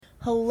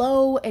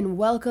Hello and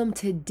welcome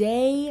to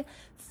day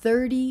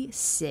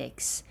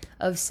 36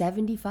 of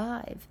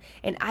 75.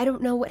 And I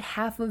don't know what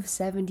half of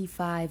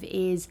 75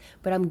 is,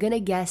 but I'm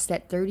gonna guess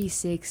that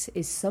 36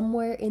 is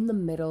somewhere in the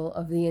middle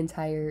of the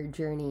entire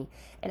journey.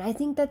 And I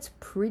think that's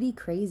pretty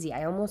crazy.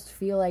 I almost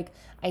feel like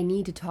I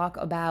need to talk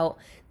about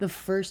the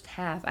first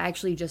half. I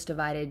actually just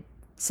divided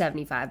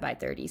 75 by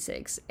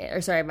 36, or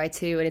sorry, by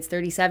 2, and it's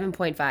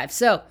 37.5.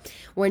 So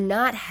we're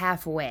not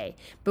halfway,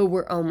 but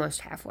we're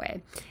almost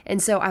halfway.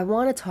 And so I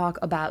want to talk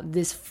about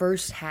this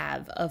first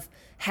half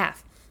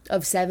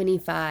of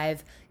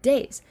 75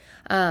 days.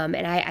 And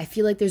I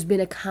feel like there's been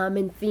a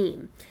common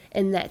theme,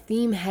 and that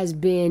theme has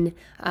been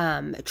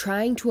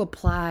trying to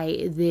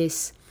apply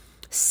this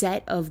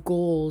set of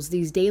goals,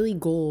 these daily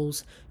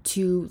goals,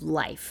 to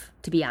life,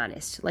 to be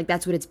honest. Like,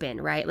 that's what it's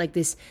been, right? Like,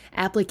 this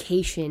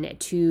application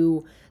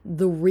to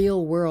the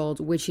real world,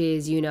 which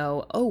is,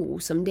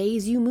 some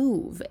days you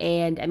move.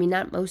 And I mean,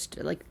 not most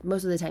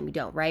of the time you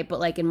don't, right?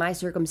 But like in my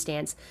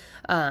circumstance,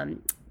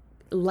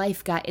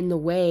 life got in the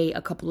way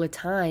a couple of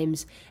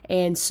times.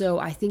 And so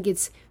I think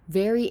it's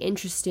very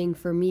interesting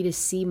for me to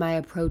see my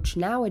approach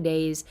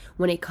nowadays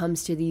when it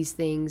comes to these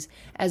things,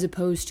 as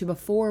opposed to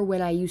before,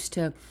 when I used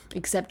to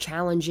accept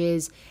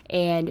challenges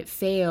and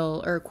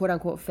fail, or quote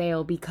unquote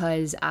fail,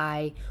 because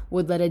I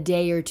would let a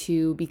day or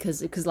two,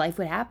 because life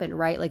would happen,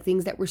 right? Like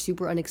things that were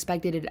super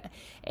unexpected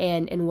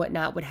and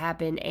whatnot would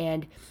happen.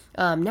 And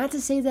not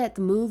to say that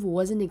the move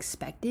wasn't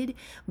expected,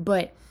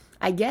 but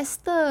I guess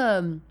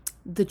the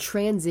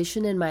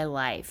transition in my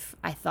life,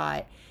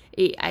 I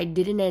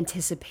didn't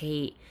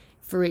anticipate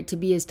for it to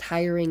be as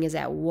tiring as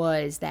that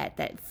was,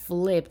 that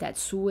flip, that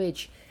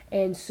switch.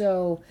 And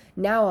so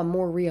now I'm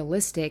more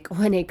realistic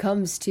when it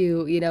comes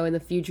to, in the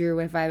future,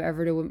 if I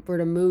ever were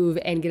to move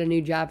and get a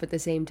new job at the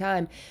same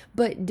time.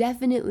 But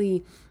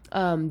definitely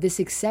this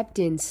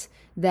acceptance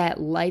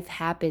that life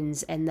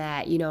happens and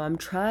that, I'm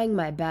trying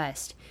my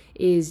best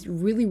is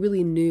really,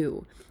 really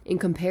new in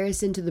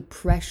comparison to the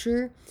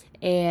pressure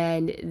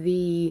and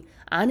the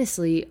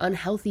honestly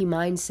unhealthy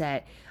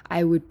mindset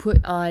I would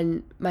put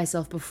on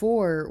myself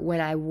before, when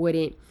I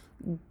wouldn't,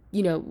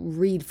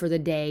 read for the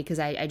day because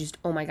I just,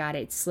 oh my God,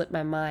 it slipped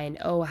my mind.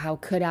 Oh, how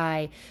could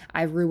I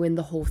ruined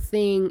the whole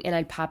thing, and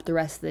I'd pop the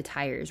rest of the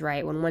tires,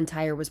 right? When one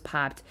tire was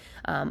popped,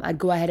 I'd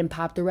go ahead and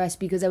pop the rest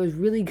because I was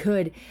really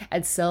good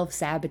at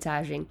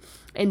self-sabotaging.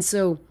 And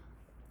so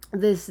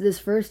this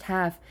first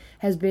half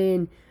has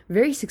been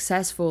very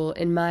successful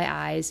in my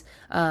eyes,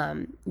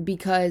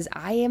 because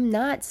I am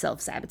not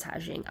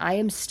self-sabotaging. I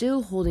am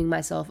still holding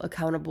myself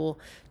accountable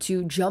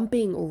to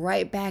jumping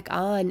right back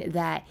on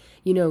that,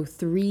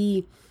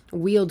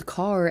 three-wheeled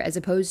car, as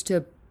opposed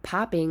to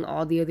popping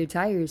all the other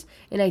tires.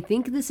 And I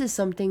think this is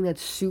something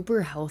that's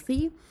super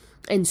healthy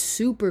and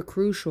super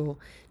crucial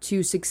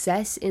to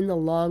success in the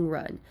long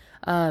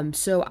run.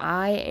 So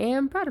I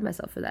am proud of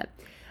myself for that.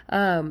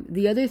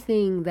 The other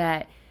thing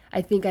that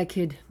I think I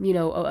could,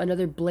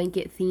 another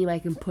blanket theme I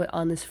can put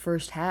on this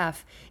first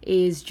half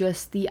is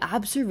just the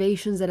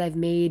observations that I've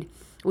made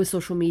with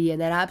social media,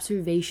 and that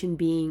observation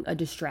being a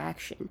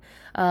distraction.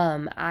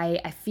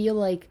 I feel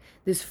like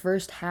this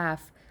first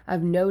half,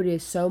 I've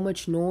noticed so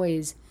much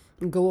noise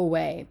go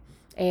away,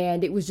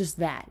 and it was just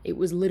that. It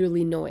was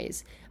literally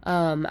noise.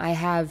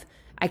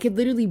 I could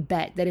literally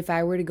bet that if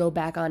I were to go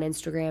back on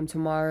Instagram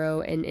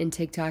tomorrow and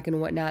TikTok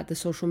and whatnot, the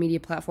social media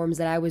platforms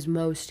that I was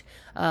most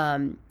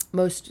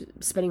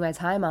spending my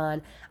time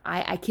on,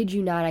 I kid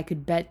you not, I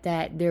could bet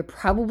that there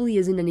probably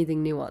isn't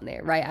anything new on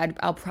there, right?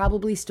 I'll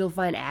probably still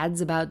find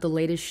ads about the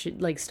latest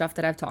stuff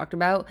that I've talked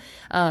about,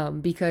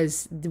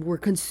 because we're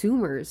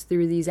consumers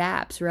through these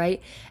apps,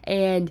 right?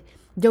 And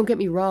don't get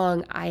me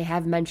wrong, I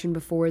have mentioned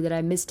before that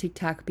I miss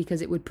TikTok because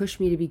it would push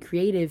me to be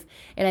creative,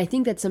 and I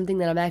think that's something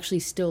that I'm actually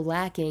still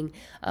lacking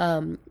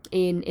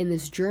in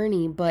this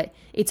journey, but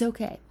it's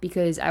okay,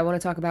 because I want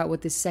to talk about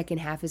what this second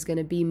half is going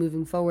to be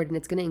moving forward, and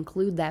it's going to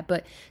include that.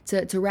 But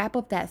to wrap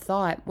up that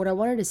thought, what I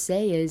wanted to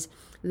say is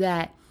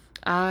that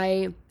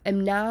I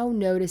am now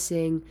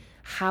noticing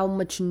how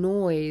much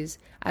noise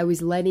I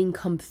was letting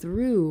come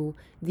through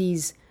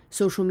these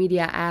social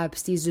media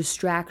apps, these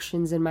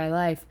distractions in my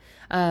life.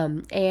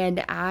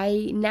 And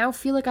I now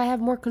feel like I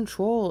have more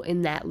control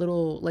in that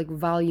little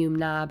volume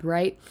knob,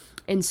 right?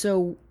 And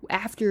so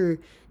after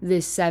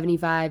this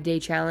 75-day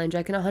challenge,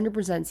 I can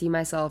 100% see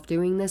myself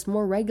doing this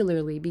more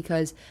regularly,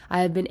 because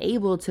I have been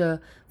able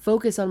to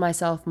focus on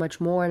myself much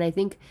more. And I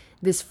think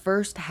this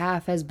first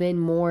half has been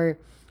more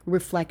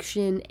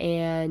reflection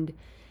and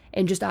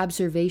just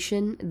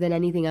observation than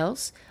anything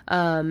else,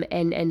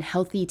 and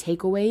healthy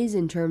takeaways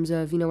in terms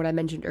of, what I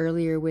mentioned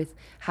earlier with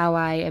how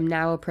I am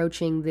now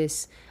approaching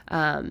this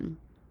life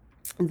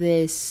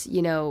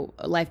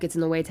gets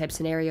in the way type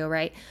scenario,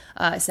 right?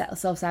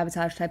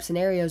 Self-sabotage type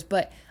scenarios.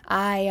 But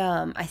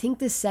I think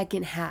the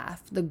second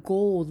half, the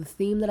goal, the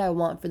theme that I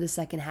want for the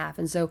second half.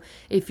 And so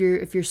if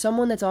you're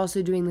someone that's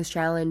also doing this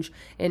challenge,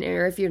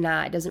 or if you're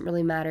not, it doesn't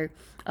really matter.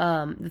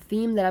 The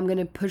theme that I'm going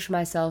to push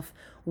myself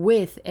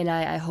with, and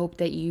I hope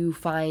that you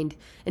find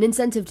an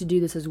incentive to do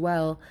this as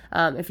well,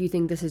 if you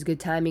think this is good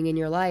timing in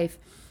your life,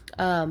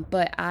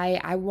 But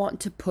I want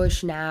to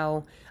push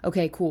now.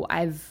 Okay, cool.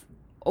 I've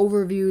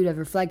overviewed, I've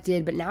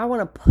reflected, but now I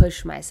want to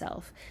push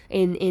myself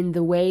in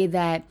the way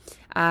that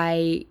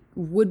I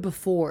would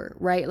before,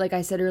 right? Like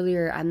I said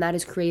earlier, I'm not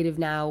as creative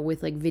now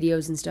with like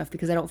videos and stuff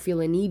because I don't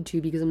feel a need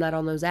to because I'm not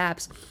on those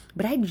apps.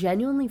 But I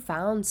genuinely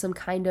found some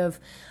kind of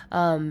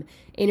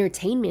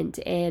entertainment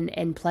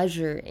and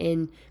pleasure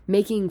in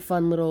making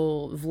fun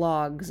little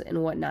vlogs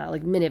and whatnot,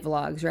 like minute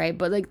vlogs, right?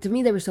 But like to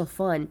me, they were still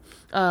fun,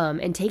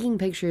 and taking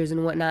pictures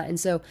and whatnot. And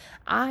so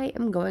I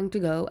am going to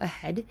go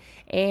ahead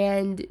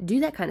and do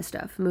that kind of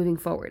stuff moving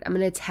forward. I'm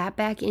going to tap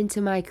back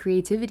into my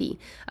creativity,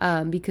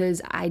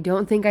 because I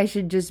don't think I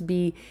should just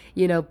be,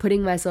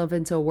 putting myself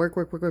into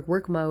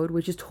work mode,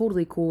 which is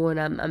totally cool. And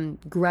I'm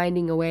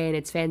grinding away and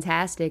it's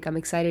fantastic. I'm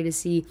excited to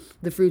see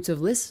the fruits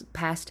of this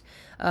past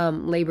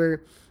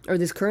labor, or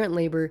this current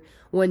labor,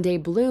 one day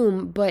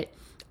bloom. But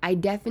I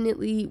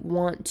definitely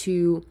want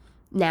to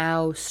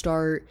now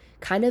start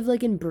kind of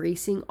like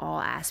embracing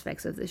all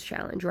aspects of this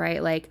challenge,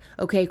 right? Like,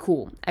 okay,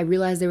 cool. I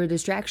realized there were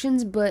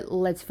distractions, but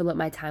let's fill up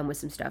my time with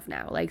some stuff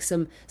now. Like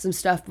some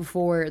stuff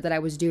before that I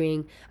was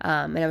doing,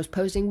 and I was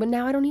posting, but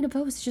now I don't need to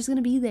post. It's just going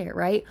to be there,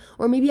 right?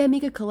 Or maybe I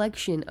make a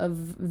collection of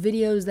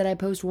videos that I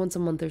post once a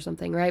month or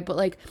something, right? But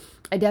like,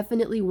 I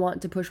definitely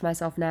want to push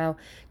myself now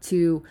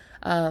to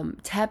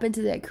tap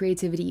into that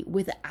creativity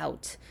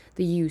without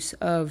the use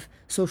of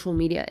social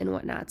media and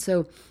whatnot.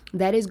 So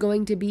that is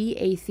going to be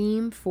a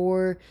theme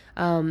for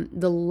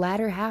the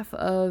latter half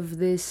of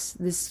this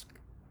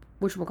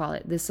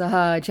whatchamacallit, this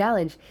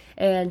challenge.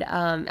 And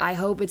I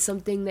hope it's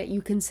something that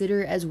you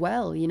consider as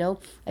well,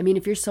 I mean,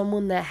 if you're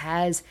someone that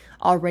has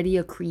already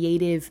a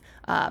creative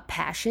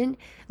passion,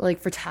 like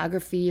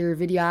photography or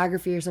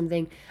videography or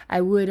something,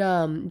 I would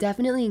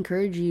definitely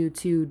encourage you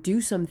to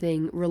do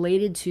something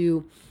related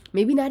to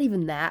maybe not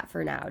even that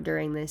for now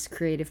during this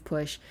creative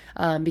push,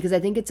 because I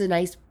think it's a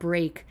nice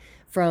break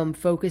from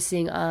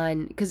focusing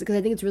on, because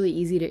I think it's really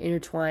easy to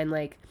intertwine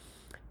like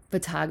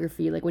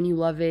photography, like when you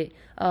love it.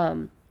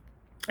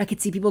 I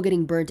could see people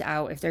getting burnt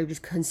out if they're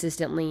just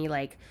consistently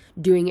like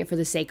doing it for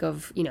the sake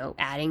of,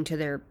 adding to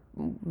their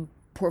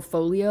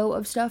portfolio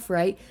of stuff,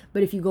 right?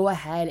 But if you go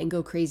ahead and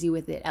go crazy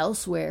with it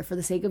elsewhere for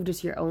the sake of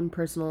just your own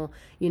personal,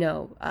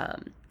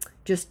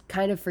 just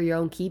kind of for your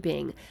own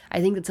keeping,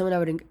 I think that's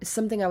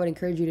something I would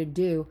encourage you to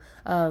do,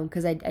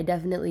 because I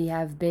definitely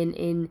have been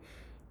in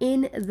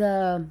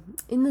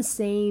the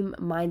same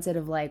mindset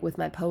of like with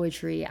my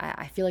poetry.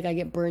 I feel like I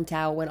get burnt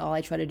out when all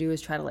I try to do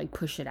is try to like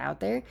push it out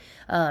there,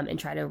 and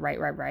try to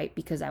write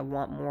because I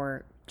want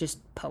more just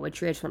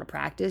poetry. I just want to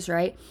practice,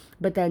 right?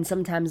 But then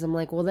sometimes I'm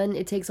like, well, then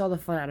it takes all the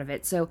fun out of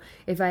it. So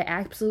if I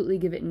absolutely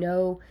give it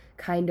no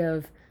kind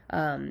of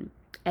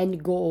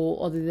end goal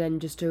other than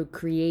just to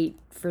create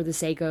for the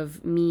sake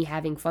of me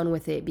having fun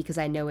with it because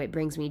I know it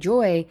brings me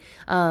joy,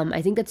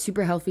 I think that's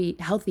super healthy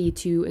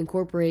to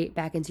incorporate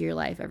back into your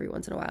life every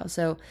once in a while.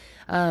 So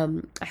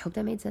I hope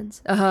that made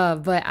sense.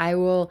 But I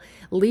will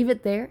leave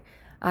it there.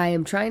 I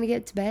am trying to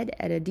get to bed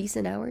at a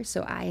decent hour,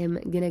 so I am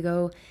gonna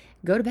go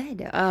to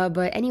bed.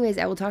 But anyways,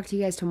 I will talk to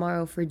you guys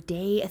tomorrow for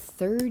day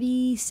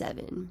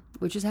 37,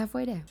 which is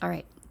halfway there. All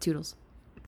right, toodles.